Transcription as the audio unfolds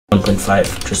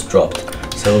1.5 just dropped.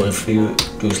 So if you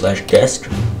do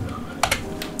 /guest,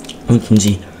 you can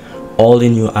see all the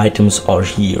new items are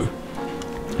here.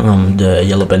 The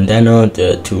yellow bandana,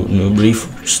 the 2 new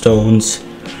brief stones,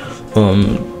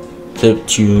 the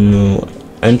 2 new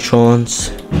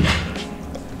enchants,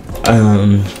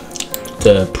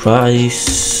 the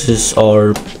prices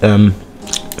are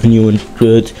new and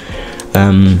good.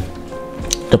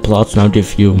 The plots now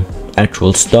give you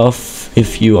actual stuff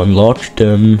if you unlock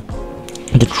them.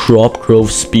 The crop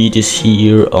growth speed is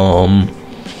here.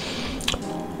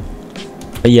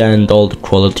 Yeah, and all the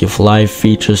quality of life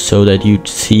features, so that you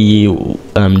see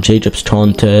J-Job's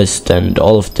contest and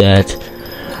all of that.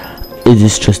 It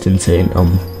is just insane.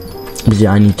 But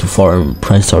yeah, I need to farm.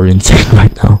 Prices are insane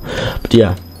right now. But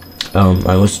yeah,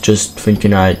 I was just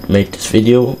thinking I'd make this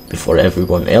video before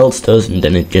everyone else does, and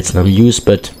then it gets no use.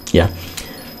 But yeah,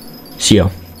 see ya.